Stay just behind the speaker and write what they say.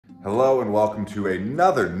Hello and welcome to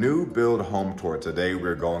another new build home tour. Today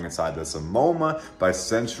we're going inside the Somoma by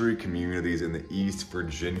Century Communities in the East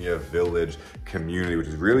Virginia Village community, which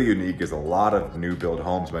is really unique because a lot of new build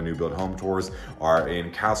homes, my new build home tours, are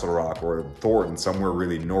in Castle Rock or Thornton, somewhere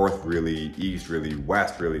really north, really east, really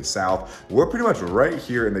west, really south. We're pretty much right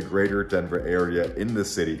here in the greater Denver area in the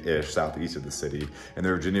city-ish, southeast of the city, in the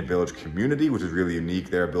Virginia Village community, which is really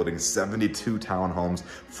unique. They're building 72 townhomes,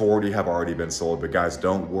 40 have already been sold, but guys,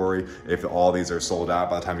 don't worry. If all these are sold out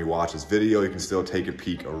by the time you watch this video, you can still take a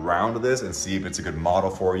peek around this and see if it's a good model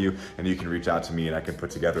for you. And you can reach out to me and I can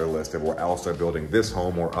put together a list of where else they're building this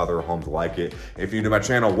home or other homes like it. If you're new to my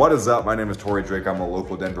channel, what is up? My name is Torrey Drake. I'm a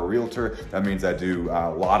local Denver realtor. That means I do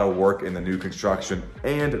a lot of work in the new construction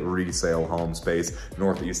and resale home space,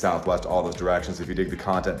 northeast, southwest, all those directions. If you dig the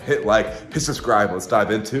content, hit like, hit subscribe. Let's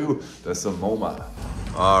dive into the Somoma.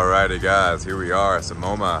 Alrighty guys, here we are,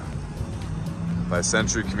 Somoma by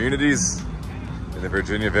Century Communities in the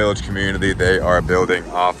Virginia Village community. They are building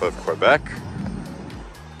off of Quebec.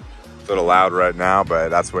 It's a little loud right now, but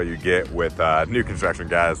that's what you get with new construction,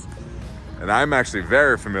 guys. And I'm actually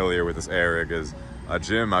very familiar with this area because a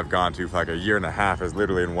gym I've gone to for like a year and a half is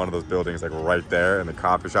literally in one of those buildings, like right there, and the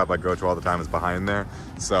coffee shop I go to all the time is behind there.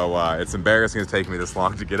 So it's embarrassing it's taking me this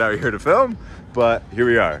long to get out here to film, but here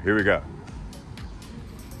we are, here we go.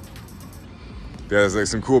 There's like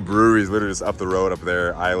some cool breweries literally just up the road up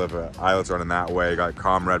there. Islet's running that way. Got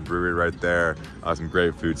Comrade Brewery right there. Some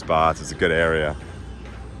great food spots. It's a good area.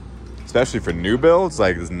 Especially for new builds.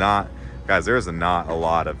 Like there's not, guys, there's not a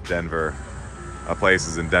lot of Denver,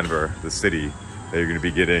 places in Denver, the city, that you're gonna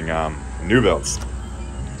be getting new builds. So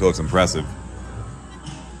it looks impressive.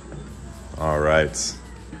 All right.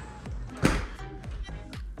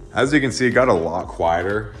 As you can see, it got a lot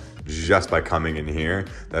quieter just by coming in here.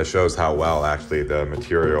 That shows how well actually the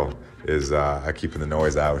material is keeping the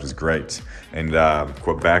noise out, which is great. And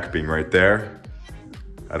Quebec being right there,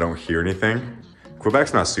 I don't hear anything.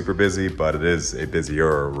 Quebec's not super busy, but it is a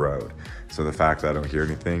busier road. So the fact that I don't hear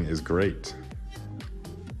anything is great.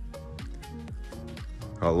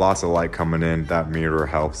 Lots of light coming in. That mirror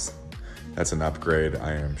helps. That's an upgrade,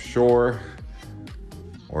 I am sure.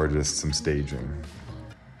 Or just some staging.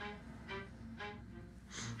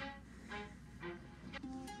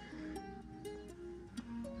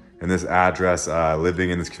 And this address,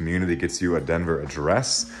 living in this community gets you a Denver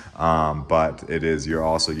address, but it is,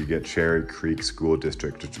 you get Cherry Creek School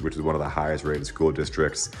District, which is one of the highest rated school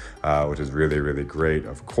districts, which is really, really great,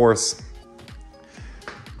 of course.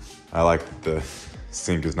 I like that the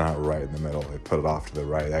sink is not right in the middle. They put it off to the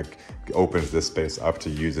right. That opens this space up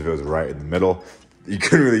to use. If it was right in the middle, you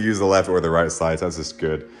couldn't really use the left or the right side. So that's just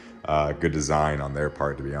good, good design on their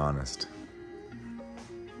part, to be honest.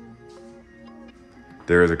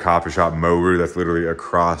 There is a coffee shop, Moru, that's literally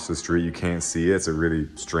across the street. You can't see it. It's a really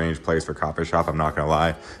strange place for a coffee shop, I'm not gonna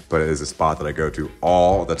lie, but it is a spot that I go to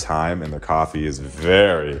all the time, and the coffee is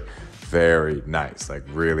very, very nice. Like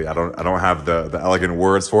really, I don't have the elegant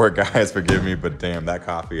words for it, guys, forgive me, but damn, that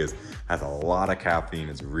coffee has a lot of caffeine.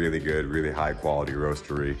 It's really good, really high quality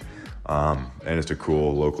roastery, and it's a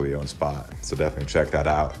cool locally owned spot. So definitely check that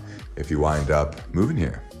out if you wind up moving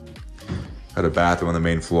here. Got a bathroom on the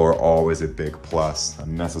main floor, always a big plus, a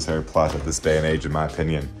necessary plus at this day and age, in my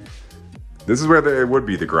opinion. This is where it would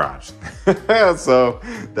be the garage. So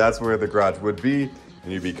that's where the garage would be,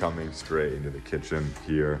 and you'd be coming straight into the kitchen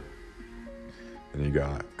here. And you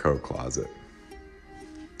got coat closet.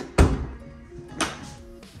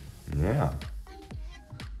 Yeah.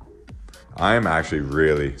 I am actually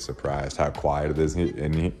really surprised how quiet it is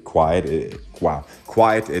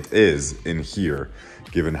quiet it is in here,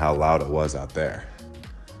 given how loud it was out there.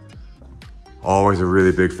 Always a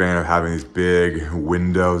really big fan of having these big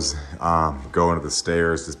windows going to the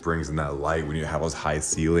stairs. Just brings in that light. When you have those high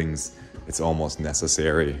ceilings, it's almost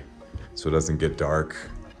necessary so it doesn't get dark.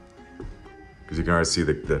 Because you can already see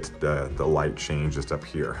the light change just up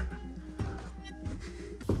here.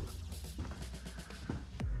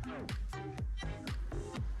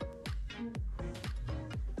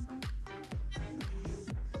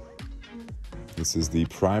 This is the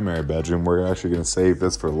primary bedroom. We're actually gonna save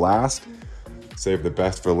this for last. Save the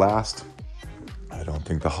best for last. I don't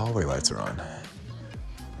think the hallway lights are on.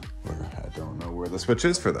 I don't know where the switch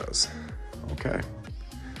is for those. Okay.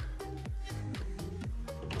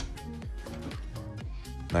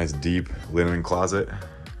 Nice deep linen closet.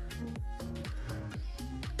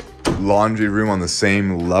 Laundry room on the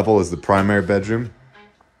same level as the primary bedroom.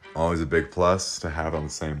 Always a big plus to have on the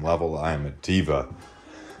same level. I am a diva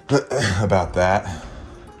about that.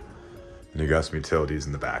 And you got some utilities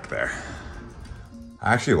in the back there.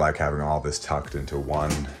 I actually like having all this tucked into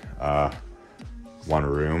one one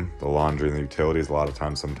room, the laundry and the utilities. A lot of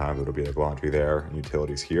times, sometimes it'll be like laundry there and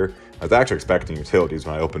utilities here. I was actually expecting utilities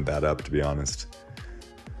when I opened that up, to be honest.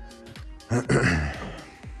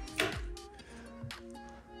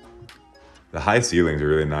 The high ceilings are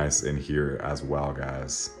really nice in here as well,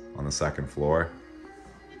 guys, on the second floor.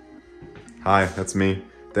 Hi, that's me.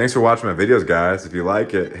 Thanks for watching my videos, guys. If you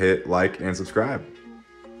like it, hit like and subscribe.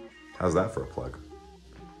 How's that for a plug?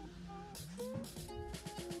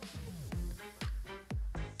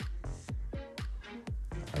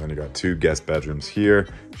 And then you got 2 guest bedrooms here,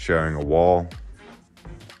 sharing a wall.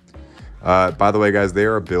 By the way, guys, they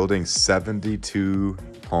are building 72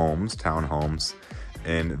 homes, townhomes,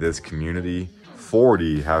 in this community.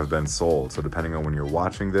 40 have been sold. So depending on when you're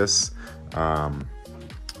watching this,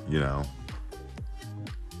 you know,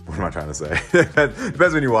 what am I trying to say?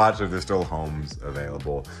 Depends when you watch if there's still homes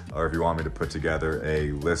available, or if you want me to put together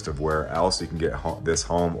a list of where else you can get this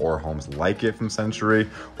home or homes like it from Century,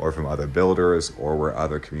 or from other builders, or where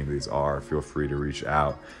other communities are. Feel free to reach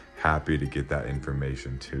out. Happy to get that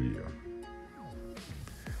information to you.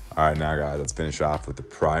 All right, now guys, let's finish off with the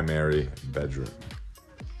primary bedroom.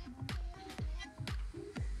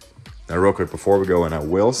 Now real quick, before we go in, I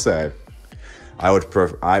will say,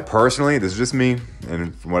 I personally, this is just me,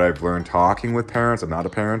 and from what I've learned talking with parents, I'm not a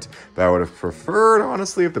parent, but I would have preferred,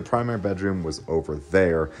 honestly, if the primary bedroom was over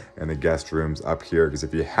there and the guest rooms up here, because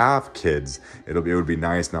if you have kids, it would be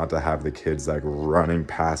nice not to have the kids like running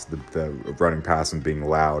past running past and being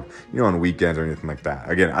loud, you know, on weekends or anything like that.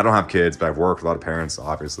 Again, I don't have kids, but I've worked with a lot of parents,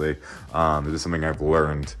 obviously. This is something I've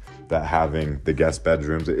learned, that having the guest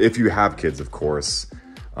bedrooms, if you have kids, of course,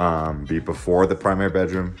 be before the primary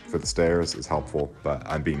bedroom for the stairs is helpful, but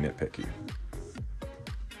I'm being nitpicky.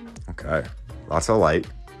 Okay, lots of light.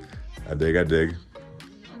 I dig. Let's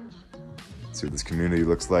see what this community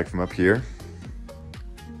looks like from up here.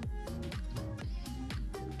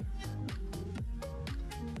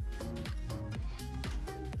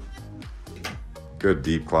 Good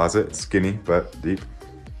deep closet, skinny, but deep.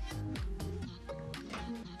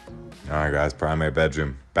 All right, guys, primary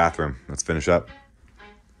bedroom, bathroom. Let's finish up.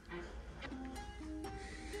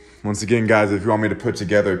 Once again, guys, if you want me to put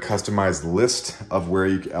together a customized list of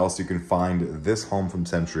where else you can find this home from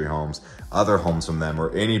Century Homes, other homes from them,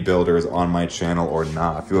 or any builders on my channel or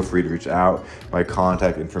not, feel free to reach out. My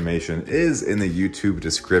contact information is in the YouTube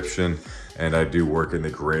description, and I do work in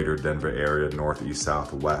the greater Denver area, northeast,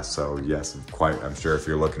 southwest. So yes, I'm sure if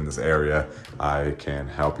you're looking in this area, I can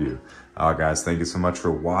help you. Guys, thank you so much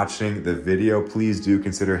for watching the video. Please do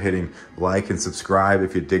consider hitting like and subscribe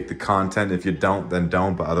if you dig the content. If you don't, then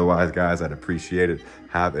don't. But otherwise, guys, I'd appreciate it.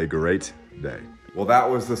 Have a great day. Well, that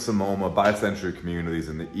was the Somoma by Century Communities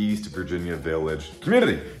in the East Virginia Village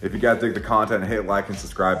community. If you guys dig the content, hit like and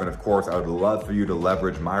subscribe. And of course, I would love for you to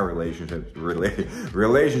leverage my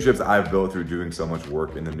relationships I've built through doing so much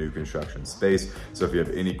work in the new construction space. So if you have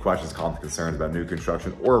any questions, comments, concerns about new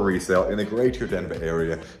construction or resale in the greater Denver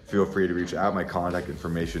area, feel free to reach out. My contact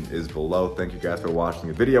information is below. Thank you guys for watching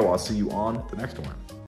the video. I'll see you on the next one.